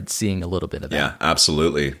started seeing a little bit of that. Yeah,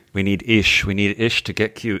 absolutely. We need Ish. We need Ish to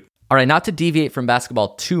get cute. All right, not to deviate from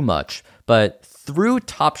basketball too much, but through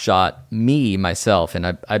Top Shot, myself,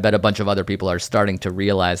 and I bet a bunch of other people are starting to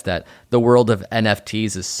realize that the world of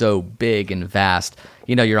NFTs is so big and vast.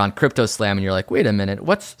 You know, you're on CryptoSlam and you're like, wait a minute,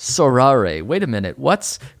 what's Sorare? Wait a minute,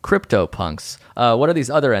 what's CryptoPunks? What are these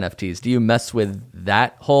other NFTs? Do you mess with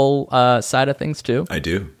that whole side of things too? I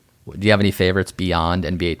do. Do you have any favorites beyond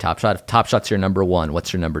NBA Top Shot? If Top Shot's your number one,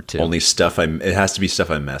 what's your number two? Only stuff it has to be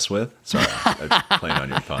stuff I mess with. Sorry, I'm playing on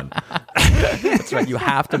your pun. That's right. You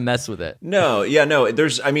have to mess with it. No.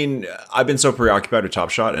 I've been so preoccupied with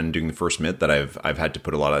Top Shot and doing the first mint that I've had to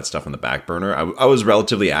put a lot of that stuff on the back burner. I was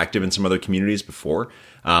relatively active in some other communities before.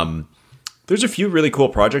 There's a few really cool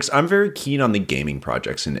projects. I'm very keen on the gaming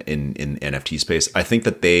projects in NFT space. I think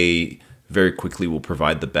that they very quickly will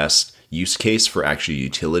provide the best use case for actual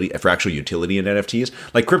utility in NFTs.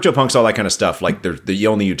 Like CryptoPunks, all that kind of stuff. Like the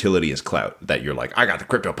only utility is clout, that you're like, I got the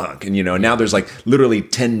CryptoPunk. And now there's like literally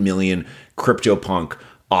 10 million CryptoPunk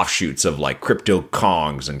offshoots of like Crypto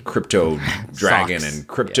Kongs and Crypto Dragon and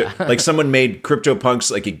Crypto. Yeah. Like someone made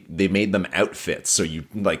CryptoPunks, like they made them outfits. So you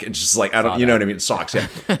like, it's just like, I don't, you know what I mean? Socks. Yeah.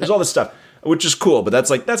 There's all this stuff, which is cool, but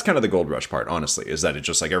that's kind of the gold rush part, honestly, is that it's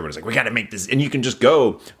just like everybody's like, we got to make this, and you can just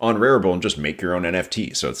go on Rarible and just make your own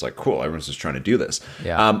NFT. So it's like, cool, everyone's just trying to do this.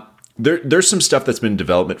 Yeah. There's some stuff that's been in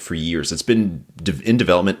development for years. It's been in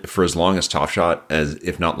development for as long as Top Shot, as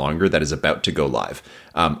if not longer, that is about to go live.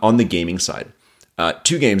 On the gaming side,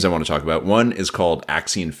 two games I want to talk about. One is called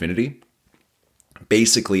Axie Infinity.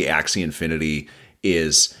 Basically, Axie Infinity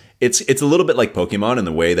is... It's a little bit like Pokemon in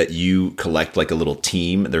the way that you collect like a little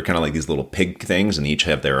team. They're kind of like these little pig things, and they each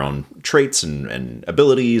have their own traits and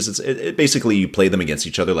abilities. It basically, you play them against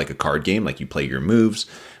each other like a card game, like you play your moves,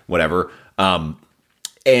 whatever.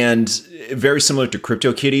 And very similar to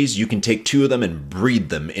CryptoKitties, you can take two of them and breed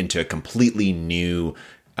them into a completely new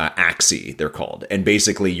Axie, they're called. And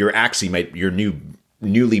basically, your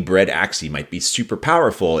newly bred Axie might be super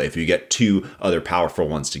powerful if you get two other powerful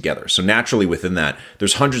ones together. So naturally within that,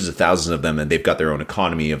 there's hundreds of thousands of them, and they've got their own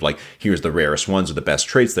economy of like, here's the rarest ones with the best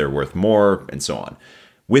traits, they're worth more, and so on.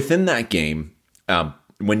 Within that game,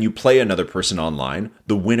 when you play another person online,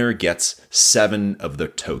 the winner gets 7 of the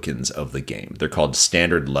tokens of the game. They're called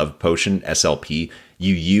Standard Love Potion, SLP.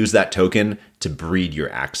 You use that token to breed your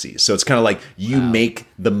Axies. So it's kind of like you make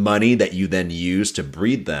the money that you then use to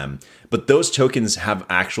breed them. But those tokens have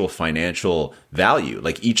actual financial value.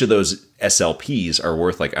 Like each of those SLPs are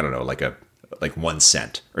worth like, I don't know, like 1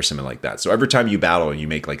 cent or something like that. So every time you battle, you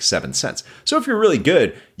make like 7 cents. So if you're really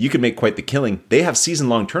good, you can make quite the killing. They have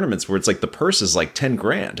season-long tournaments where it's like the purse is like 10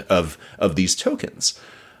 grand of these tokens.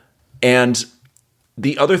 And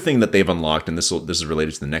the other thing that they've unlocked, and this is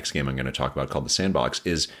related to the next game I'm going to talk about called the Sandbox,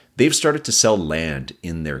 is they've started to sell land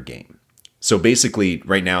in their game. So basically,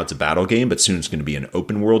 right now it's a battle game, but soon it's going to be an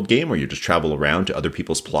open world game where you just travel around to other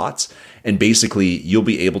people's plots. And basically, you'll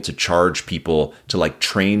be able to charge people to like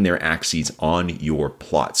train their Axies on your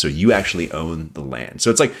plot. So you actually own the land. So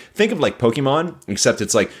it's like, think of like Pokemon, except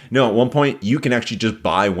it's like, no, at one point you can actually just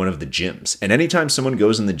buy one of the gyms. And anytime someone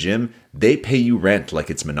goes in the gym, they pay you rent like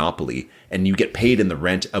it's Monopoly. and you get paid in the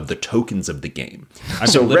rent of the tokens of the game. I'm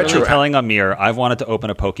so literally telling Amir I've wanted to open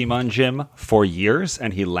a Pokemon gym for years,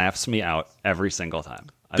 and he laughs me out every single time.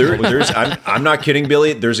 I'm not kidding,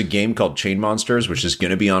 Billy. There's a game called Chain Monsters, which is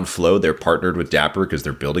going to be on Flow. They're partnered with Dapper because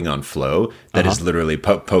they're building on Flow. That is literally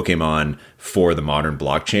Pokemon for the modern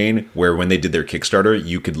blockchain, where when they did their Kickstarter,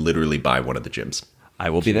 you could literally buy one of the gyms. I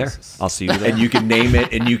will be there. I'll see you there. And you can name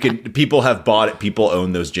it, and people have bought it. People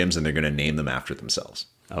own those gyms, and they're going to name them after themselves.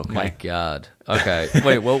 Okay. My God. Okay.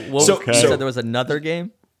 Wait, what So there was another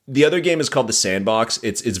game? The other game is called The Sandbox.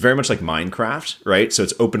 It's very much like Minecraft, right? So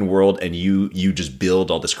it's open world, and you just build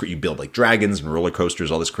all this. You build like dragons and roller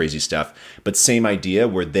coasters, all this crazy stuff. But same idea,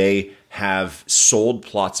 where they have sold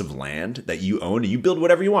plots of land that you own, and you build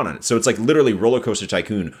whatever you want on it. So it's like literally Roller Coaster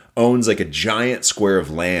Tycoon owns like a giant square of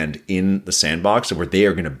land in the sandbox, where they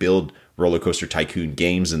are going to build Roller Coaster Tycoon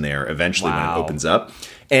games in there eventually when it opens up.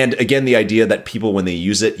 And again, the idea that people, when they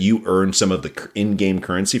use it, you earn some of the in-game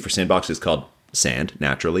currency for Sandbox is called sand,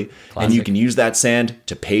 naturally. Classic. And you can use that sand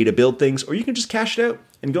to pay to build things, or you can just cash it out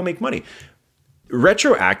and go make money.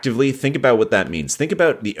 Retroactively, think about what that means. Think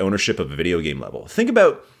about the ownership of a video game level. Think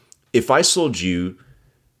about if I sold you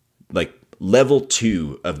like level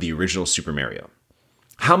 2 of the original Super Mario.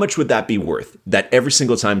 How much would that be worth? That every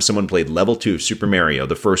single time someone played level 2 of Super Mario,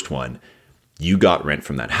 the first one, you got rent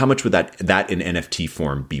from that. How much would that in NFT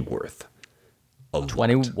form be worth?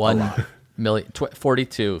 21 million,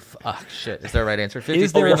 42. Oh, shit. Is there a right answer? 50,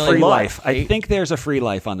 is there a free life? Eight? I think there's a free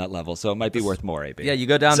life on that level, so it might be worth more, AB. Yeah, you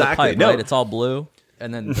go down the pipe, right? It's all blue.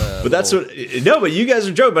 And then but that's what but you guys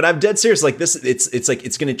are joking, but I'm dead serious. Like this, it's like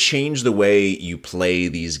it's going to change the way you play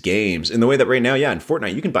these games in the way that right now, in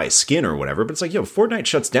Fortnite you can buy a skin or whatever, but it's like, Fortnite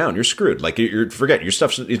shuts down, you're screwed. Like forget your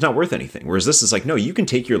stuff is not worth anything. Whereas this is like, no, you can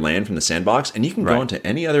take your land from the sandbox and you can go into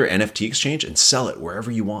any other NFT exchange and sell it wherever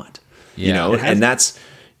you want. And that's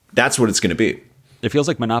what it's going to be. It feels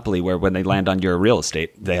like Monopoly, where when they land on your real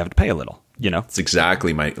estate, they have to pay a little. It's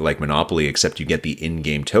exactly like Monopoly, except you get the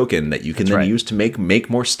in-game token that you can then use to make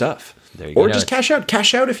more stuff, or just cash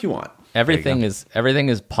out if you want. Everything is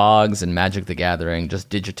Pogs and Magic the Gathering, just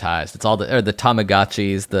digitized. It's all the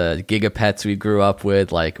Tamagotchis, the Gigapets we grew up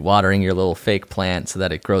with, like watering your little fake plant so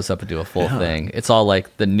that it grows up into a full thing. It's all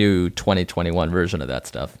like the new 2021 version of that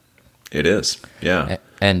stuff. It is, yeah.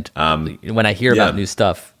 And when I hear about new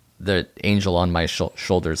stuff, the angel on my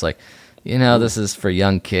shoulder's like, this is for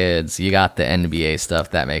young kids. You got the NBA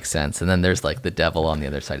stuff. That makes sense. And then there's like the devil on the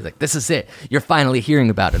other side. He's like, this is it. You're finally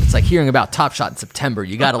hearing about it. It's like hearing about Top Shot in September.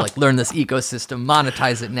 You got to like learn this ecosystem,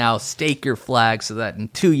 monetize it now, stake your flag so that in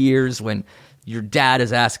 2 years when your dad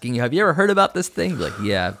is asking you, have you ever heard about this thing? You're like,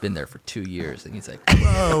 yeah, I've been there for 2 years. And he's like,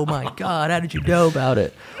 oh my God, how did you know about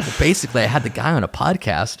it? Well, basically, I had the guy on a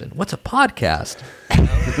podcast. And what's a podcast?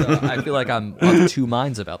 So I feel like I'm of two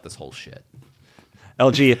minds about this whole shit.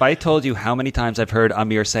 LG, if I told you how many times I've heard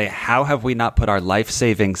Amir say, how have we not put our life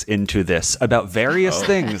savings into this about various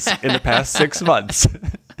things in the past 6 months?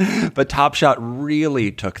 But Top Shot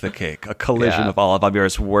really took the cake. A collision of all of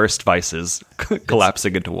Amir's worst vices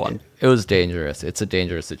collapsing into one. It was dangerous. It's a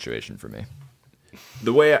dangerous situation for me.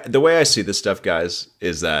 The way I see this stuff, guys,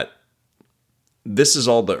 is that this is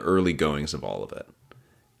all the early goings of all of it.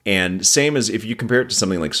 And same as if you compare it to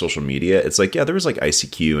something like social media, it's like, there was like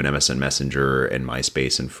ICQ and MSN Messenger and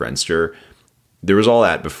MySpace and Friendster. There was all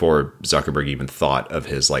that before Zuckerberg even thought of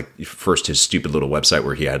his his stupid little website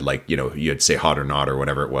where he had you had to say hot or not or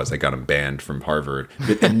whatever it was. That got him banned from Harvard.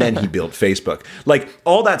 And then he built Facebook. Like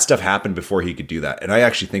all that stuff happened before he could do that. And I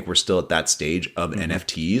actually think we're still at that stage of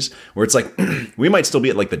NFTs where it's like, we might still be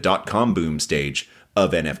at like the .com boom stage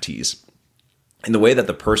of NFTs. In the way that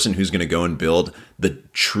the person who's going to go and build the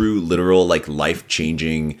true, literal,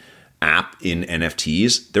 life-changing app in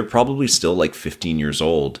NFTs, they're probably still 15 years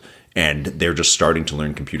old, and they're just starting to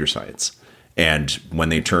learn computer science. And when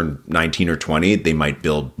they turn 19 or 20, they might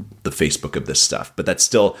build the Facebook of this stuff. But that's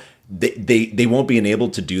still, they won't be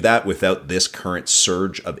enabled to do that without this current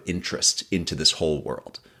surge of interest into this whole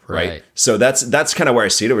world. Right. So that's kind of where I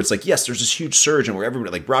see it. Where it's like, yes, there's this huge surge, and where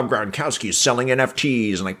everybody Rob Gronkowski is selling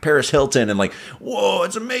NFTs, and Paris Hilton, and whoa,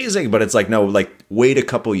 it's amazing. But it's no, wait a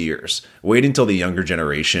couple years, wait until the younger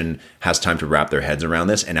generation has time to wrap their heads around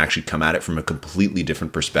this and actually come at it from a completely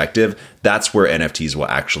different perspective. That's where NFTs will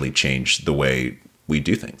actually change the way we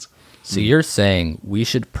do things. So you're saying we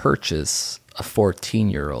should purchase a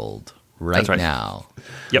 14-year-old right now,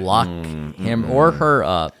 lock him or her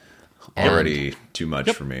up. Already too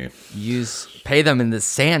much for me. Pay them in the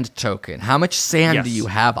sand token. How much sand do you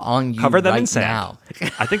have on you cover them right in sand. now?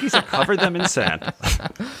 I think he said cover them in sand.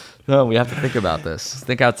 No, we have to think about this.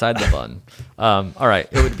 Think outside the bun. All right.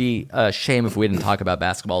 It would be a shame if we didn't talk about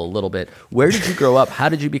basketball a little bit. Where did you grow up? How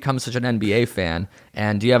did you become such an NBA fan?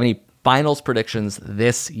 And do you have any finals predictions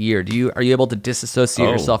this year? Are you able to disassociate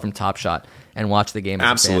yourself from Top Shot and watch the game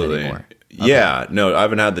as a fan anymore? Okay. Yeah, no, I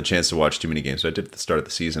haven't had the chance to watch too many games. So I did at the start of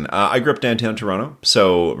the season. I grew up downtown Toronto,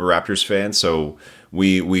 so I'm a Raptors fan. So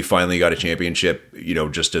we finally got a championship,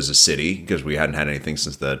 just as a city, because we hadn't had anything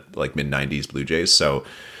since the mid '90s Blue Jays. So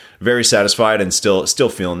very satisfied and still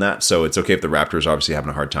feeling that. So it's okay if the Raptors are obviously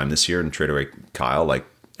having a hard time this year and trade away Kyle.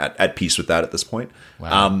 At peace with that at this point.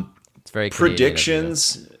 Wow. It's very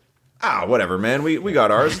predictions. Whatever, man. We got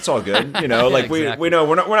ours. It's all good. We know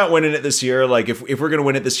we're not winning it this year. Like if we're gonna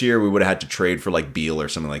win it this year, we would have had to trade for Beal or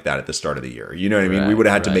something like that at the start of the year. You know what I mean? We would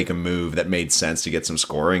have had to make a move that made sense to get some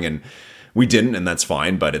scoring, and we didn't, and that's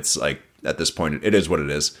fine. But it's at this point, it is what it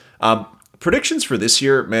is. Predictions for this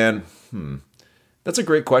year, man. That's a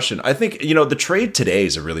great question. I think the trade today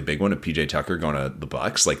is a really big one of PJ Tucker going to the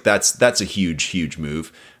Bucks. That's a huge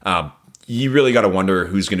move. You really got to wonder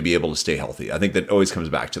who's going to be able to stay healthy. I think that always comes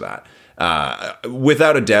back to that.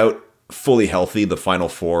 Without a doubt, fully healthy, the final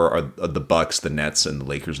four are the Bucks, the Nets, and the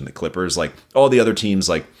Lakers and the Clippers. All the other teams,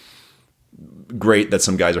 great that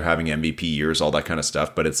some guys are having MVP years, all that kind of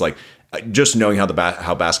stuff. But it's just knowing how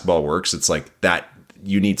how basketball works. It's that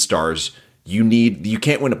you need stars. You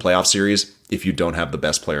can't win a playoff series if you don't have the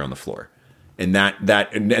best player on the floor, and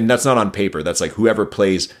that's not on paper. That's whoever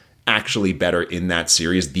plays actually better in that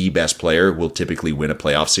series, the best player will typically win a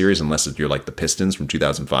playoff series, unless you're the Pistons from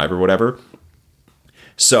 2005 or whatever.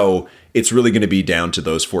 So it's really going to be down to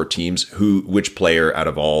those four teams, which player out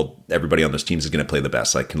of everybody on those teams is going to play the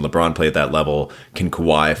best. Can LeBron play at that level? Can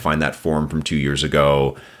Kawhi find that form from 2 years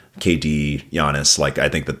ago? KD, Giannis, I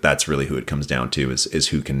think that's really who it comes down to is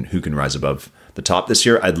who can rise above the top this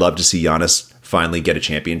year. I'd love to see Giannis finally get a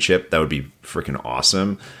championship. That would be freaking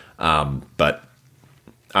awesome. But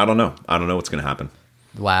I don't know. I don't know what's going to happen.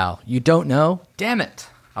 Wow. You don't know? Damn it.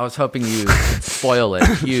 I was hoping you would spoil it.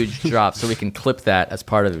 Huge drop, so we can clip that as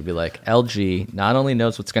part of it. Be LG not only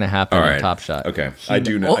knows what's going to happen in Top Shot. Okay, I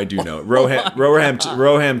do know. Roham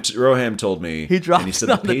told me. He dropped. And he said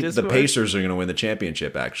the Pacers are going to win the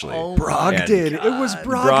championship. Actually, Brogdon. It was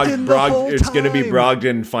Brogdon the whole time. It's going to be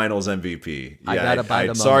Brogdon Finals MVP. I gotta buy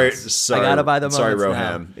the moments. I gotta buy the moments. Sorry,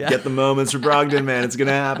 Roham. Yeah. Get the moments for Brogdon, man. It's going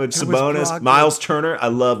to happen. Sabonis, Miles Turner. I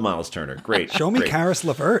love Miles Turner. Great. Show me Karis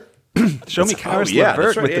LeVert. Show me Karis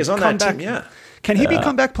LeVert with the comeback. That team, yeah. Can he be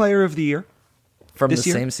comeback player of the year from the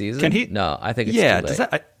year? same season? Can he? No, I think it's too late. Does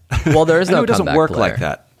that, well, there is no. It doesn't work player. like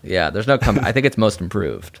that. Yeah, there's no comeback. I think it's most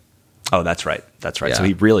improved. Oh, that's right. That's right. Yeah. So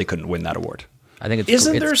he really couldn't win that award. I think it's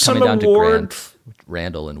isn't it's there coming some down award? To Grant,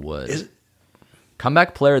 Randall, and Wood.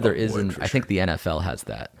 Comeback player there isn't. I think sure. the NFL has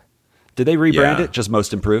that. Did they rebrand it? Just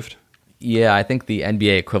most improved? Yeah, I think the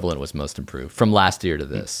NBA equivalent was most improved from last year to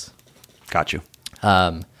this. Got you.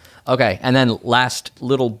 Okay, and then last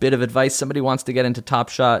little bit of advice. Somebody wants to get into Top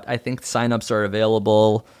Shot. I think signups are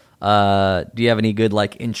available. Do you have any good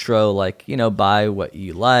intro, buy what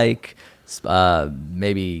you like,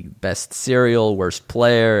 maybe best cereal, worst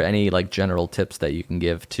player, any general tips that you can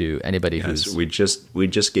give to anybody who's... We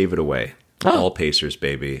just gave it away. All Pacers,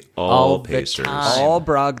 baby. All Pacers. All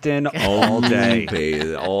Brogdon, all day.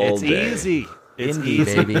 It's easy. It's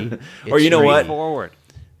easy, baby. Or you know what? Forward.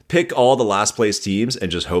 Pick all the last place teams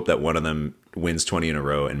and just hope that one of them wins 20 in a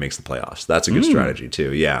row and makes the playoffs. That's a good strategy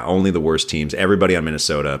too. Yeah, only the worst teams. Everybody on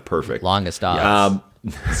Minnesota, perfect. Longest odds.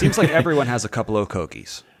 Seems like everyone has a couple of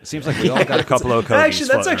Kokies. It seems like we all got a couple of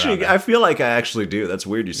Kokies. I feel like I actually do. That's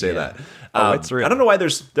weird you say that. It's real. I don't know why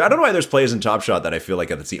there's players in Top Shot that I feel like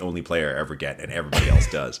that's the only player I ever get and everybody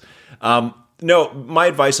else does. No, my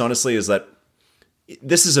advice honestly is that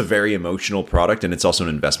this is a very emotional product and it's also an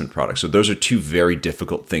investment product. So those are two very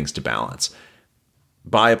difficult things to balance.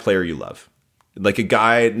 Buy a player you love. A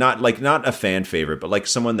guy, not a fan favorite, but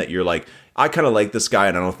someone that you're I kind of like this guy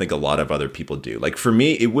and I don't think a lot of other people do. For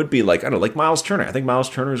me, it would be I don't know, Miles Turner. I think Miles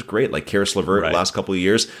Turner is great. Karis LeVert the last couple of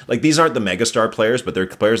years. These aren't the megastar players, but they're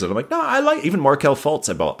players that I'm no, I like. Even Markelle Fultz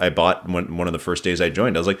I bought one of the first days I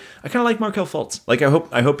joined. I was I kind of like Markelle Fultz.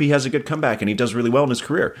 I hope he has a good comeback and he does really well in his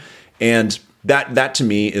career. And that to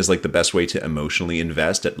me is the best way to emotionally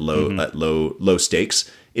invest at low stakes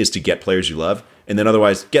is to get players you love. And then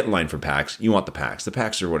otherwise, get in line for packs. You want the packs. The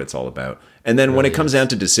packs are what it's all about. And then when it comes down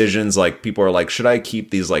to decisions, people are should I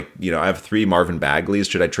keep these, I have 3 Marvin Bagleys.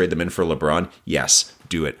 Should I trade them in for LeBron? Yes,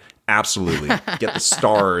 do it. Absolutely. Get the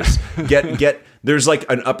stars. Get there's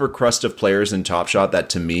like an upper crust of players in Top Shot that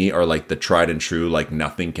to me are like the tried and true, like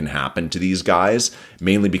nothing can happen to these guys,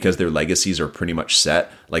 mainly because their legacies are pretty much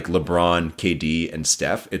set, like LeBron, KD, and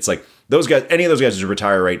Steph. It's like those guys, any of those guys would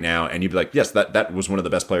retire right now and you'd be like, yes, that was one of the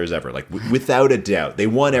best players ever. Like without a doubt, they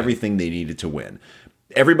won everything they needed to win.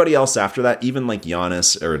 Everybody else after that, even like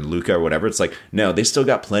Giannis or Luka or whatever, it's like, no, they still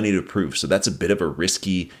got plenty to prove. So that's a bit of a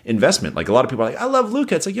risky investment. Like a lot of people are like, I love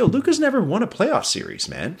Luka. It's like, yo, Luka's never won a playoff series,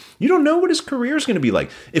 man. You don't know what his career is going to be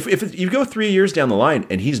like. If you go 3 years down the line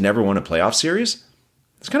and he's never won a playoff series,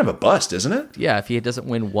 it's kind of a bust, isn't it? Yeah, if he doesn't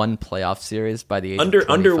win one playoff series by the age of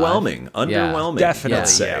 25. Underwhelming.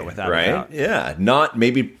 Definitely, yeah, without a doubt. Yeah, not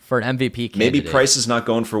maybe for an MVP candidate. Maybe Price is not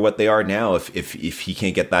going for what they are now if he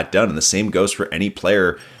can't get that done. And the same goes for any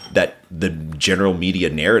player that the general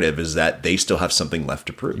media narrative is that they still have something left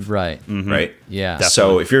to prove. Right. Mm-hmm. Right? Yeah. Definitely.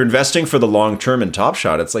 So if you're investing for the long term in Top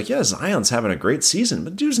Shot, it's like, yeah, Zion's having a great season,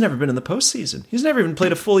 but dude's never been in the postseason. He's never even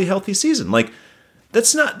played a fully healthy season. Like,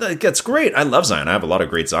 that's great. I love Zion. I have a lot of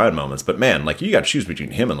great Zion moments, but man, like you got to choose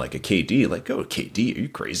between him and like a KD. Like, go KD. Are you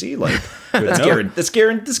crazy? Like, that's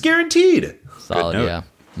guaranteed. Solid, yeah.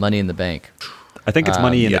 Money in the bank. I think it's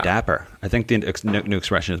money in the Dapper. I think the new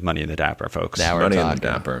expression is money in the Dapper, folks. Now we're Money in talking. the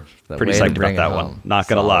Dapper. Pretty psyched about that one. Not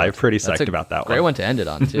going to lie. Pretty psyched about that Great one to end it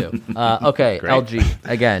on, too. Okay, Great. LG,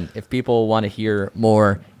 again, if people want to hear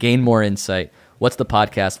more, gain more insight, what's the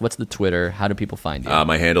podcast? What's the Twitter? How do people find you?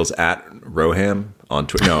 My handle's at Roham on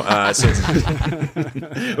Twitter. No,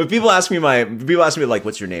 when people ask me like,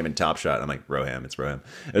 what's your name in Top Shot? I'm like, Roham. It's Roham.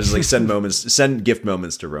 It's just like send gift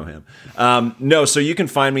moments to Roham. No, so you can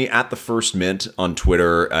find me at The First Mint on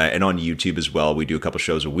Twitter and on YouTube as well. We do a couple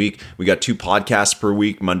shows a week. We got 2 podcasts per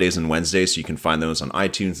week, Mondays and Wednesdays. So you can find those on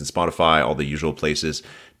iTunes and Spotify, all the usual places.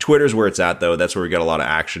 Twitter's where it's at, though. That's where we get a lot of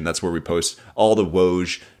action. That's where we post all the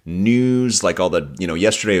Woj news, like all the,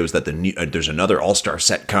 yesterday it was that there's another All-Star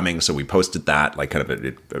set coming, so we posted that, like kind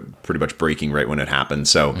of pretty much breaking right when it happened.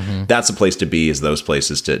 So that's a place to be, is those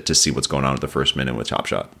places to see what's going on at The First Minute with Top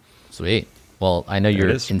Shot. Sweet. Well, I know you're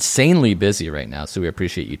insanely busy right now, so we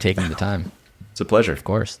appreciate you taking the time. It's a pleasure. Of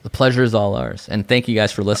course. The pleasure is all ours. And thank you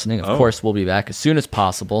guys for listening. Of course, we'll be back as soon as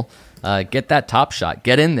possible. Get that Top Shot.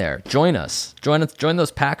 Get in there. Join us. Join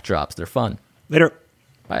those pack drops. They're fun. Later.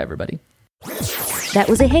 Bye, everybody. That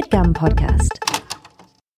was a HeadGum podcast.